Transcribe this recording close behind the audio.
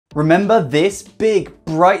Remember this big,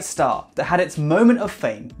 bright star that had its moment of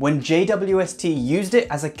fame when JWST used it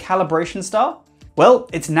as a calibration star? Well,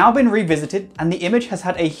 it's now been revisited and the image has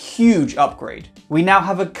had a huge upgrade. We now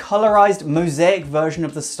have a colorized mosaic version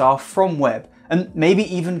of the star from Webb, and maybe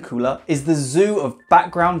even cooler is the zoo of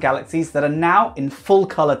background galaxies that are now in full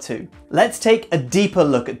color too. Let's take a deeper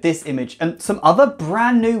look at this image and some other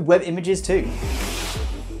brand new Webb images too.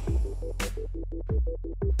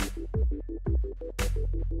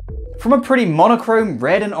 From a pretty monochrome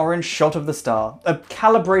red and orange shot of the star, a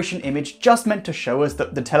calibration image just meant to show us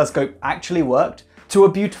that the telescope actually worked, to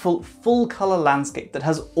a beautiful full color landscape that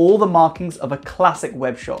has all the markings of a classic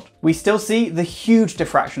Webb shot. We still see the huge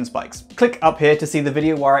diffraction spikes. Click up here to see the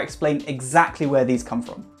video where I explain exactly where these come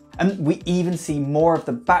from. And we even see more of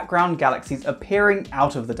the background galaxies appearing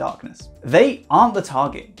out of the darkness. They aren't the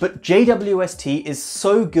target, but JWST is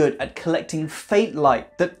so good at collecting faint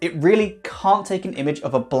light that it really can't take an image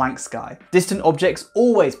of a blank sky. Distant objects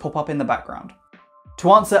always pop up in the background.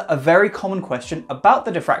 To answer a very common question about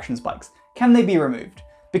the diffraction spikes, can they be removed?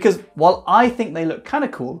 Because while I think they look kind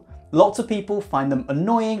of cool, lots of people find them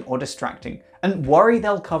annoying or distracting and worry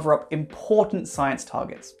they'll cover up important science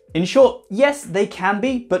targets. In short, yes, they can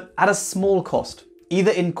be, but at a small cost,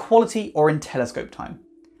 either in quality or in telescope time.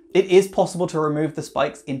 It is possible to remove the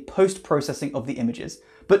spikes in post-processing of the images,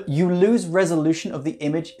 but you lose resolution of the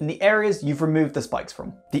image in the areas you've removed the spikes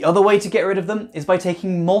from. The other way to get rid of them is by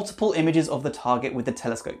taking multiple images of the target with the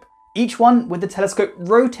telescope. Each one with the telescope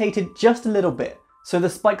rotated just a little bit, so the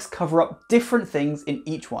spikes cover up different things in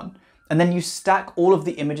each one, and then you stack all of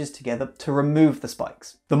the images together to remove the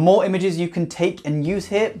spikes. The more images you can take and use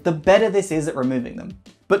here, the better this is at removing them.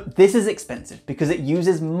 But this is expensive because it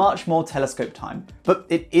uses much more telescope time, but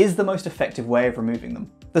it is the most effective way of removing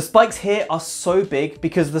them. The spikes here are so big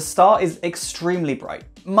because the star is extremely bright,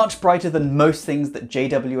 much brighter than most things that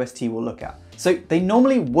JWST will look at, so they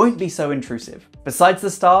normally won't be so intrusive. Besides the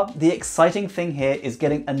star, the exciting thing here is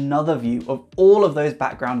getting another view of all of those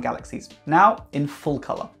background galaxies, now in full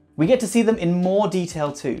color. We get to see them in more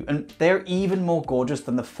detail too, and they're even more gorgeous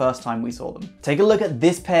than the first time we saw them. Take a look at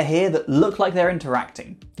this pair here that look like they're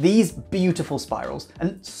interacting. These beautiful spirals,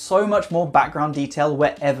 and so much more background detail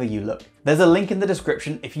wherever you look. There's a link in the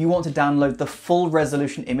description if you want to download the full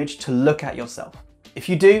resolution image to look at yourself. If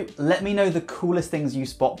you do, let me know the coolest things you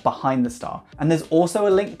spot behind the star. And there's also a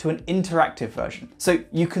link to an interactive version, so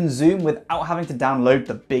you can zoom without having to download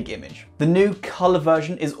the big image. The new color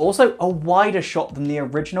version is also a wider shot than the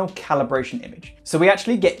original calibration image, so we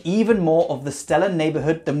actually get even more of the stellar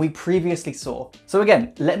neighborhood than we previously saw. So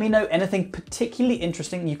again, let me know anything particularly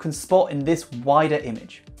interesting you can spot in this wider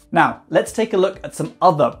image. Now, let's take a look at some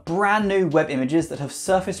other brand new Webb images that have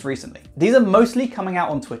surfaced recently. These are mostly coming out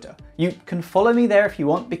on Twitter. You can follow me there if you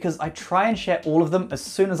want because I try and share all of them as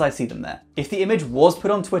soon as I see them there. If the image was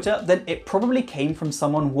put on Twitter, then it probably came from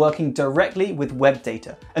someone working directly with Webb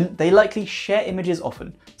data, and they likely share images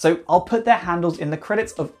often. So I'll put their handles in the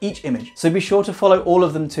credits of each image. So be sure to follow all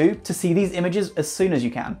of them too to see these images as soon as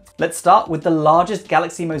you can. Let's start with the largest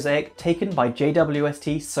galaxy mosaic taken by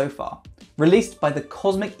JWST so far. Released by the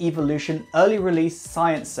Cosmic Evolution Early Release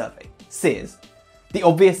Science Survey, CEERS. The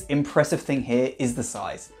obvious impressive thing here is the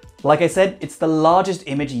size. Like I said, it's the largest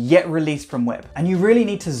image yet released from Webb, and you really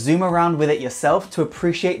need to zoom around with it yourself to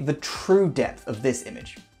appreciate the true depth of this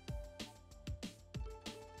image.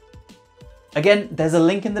 Again, there's a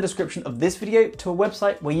link in the description of this video to a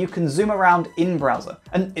website where you can zoom around in browser,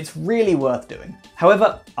 and it's really worth doing.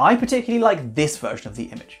 However, I particularly like this version of the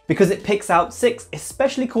image because it picks out 6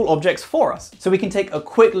 especially cool objects for us, so we can take a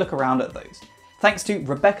quick look around at those. Thanks to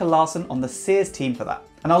Rebecca Larson on the CEERS team for that,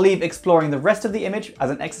 and I'll leave exploring the rest of the image as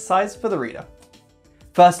an exercise for the reader.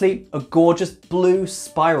 Firstly, a gorgeous blue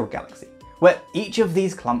spiral galaxy, where each of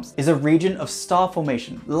these clumps is a region of star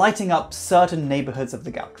formation lighting up certain neighborhoods of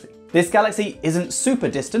the galaxy. This galaxy isn't super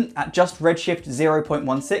distant at just redshift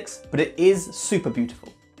 0.16, but it is super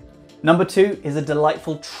beautiful. Number 2 is a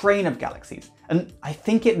delightful train of galaxies, and I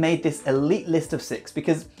think it made this elite list of 6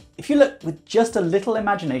 because if you look with just a little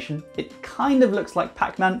imagination, it kind of looks like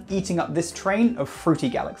Pac-Man eating up this train of fruity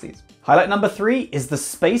galaxies. Highlight number 3 is the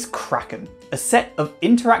Space Kraken, a set of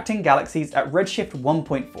interacting galaxies at redshift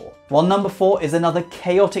 1.4, while number 4 is another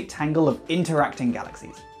chaotic tangle of interacting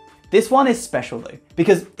galaxies. This one is special though,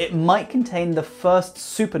 because it might contain the first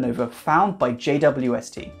supernova found by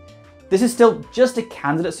JWST. This is still just a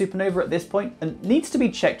candidate supernova at this point and needs to be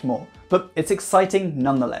checked more, but it's exciting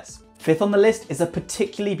nonetheless. 5th on the list is a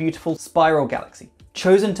particularly beautiful spiral galaxy,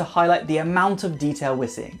 chosen to highlight the amount of detail we're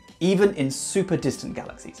seeing, even in super distant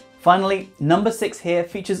galaxies. Finally, number 6 here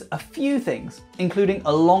features a few things, including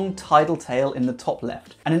a long tidal tail in the top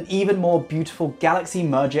left, and an even more beautiful galaxy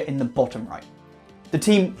merger in the bottom right. The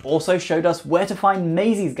team also showed us where to find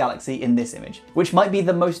Maisie's galaxy in this image, which might be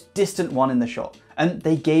the most distant one in the shot, and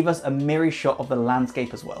they gave us a mirror shot of the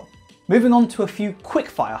landscape as well. Moving on to a few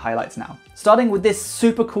quickfire highlights now, starting with this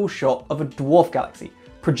super cool shot of a dwarf galaxy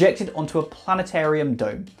projected onto a planetarium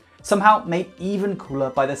dome, somehow made even cooler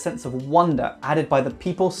by the sense of wonder added by the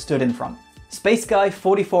people stood in front.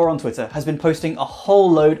 SpaceGuy44 on Twitter has been posting a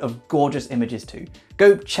whole load of gorgeous images too.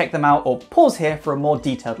 Go check them out or pause here for a more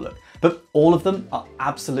detailed look, but all of them are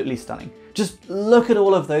absolutely stunning. Just look at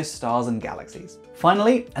all of those stars and galaxies.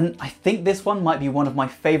 Finally, and I think this one might be one of my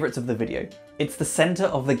favorites of the video, it's the center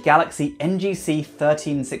of the galaxy NGC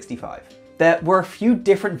 1365. There were a few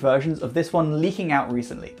different versions of this one leaking out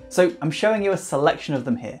recently, so I'm showing you a selection of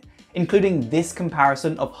them here, including this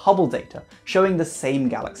comparison of Hubble data showing the same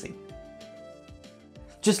galaxy.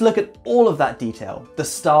 Just look at all of that detail, the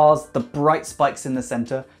stars, the bright spikes in the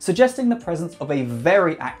center, suggesting the presence of a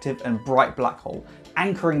very active and bright black hole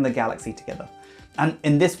anchoring the galaxy together. And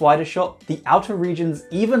in this wider shot, the outer regions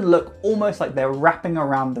even look almost like they're wrapping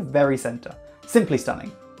around the very center. Simply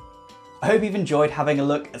stunning. I hope you've enjoyed having a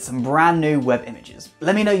look at some brand new web images.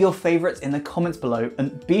 Let me know your favorites in the comments below,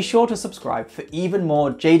 and be sure to subscribe for even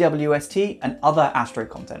more JWST and other astro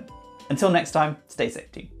content. Until next time, stay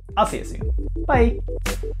safe team. I'll see you soon. Bye!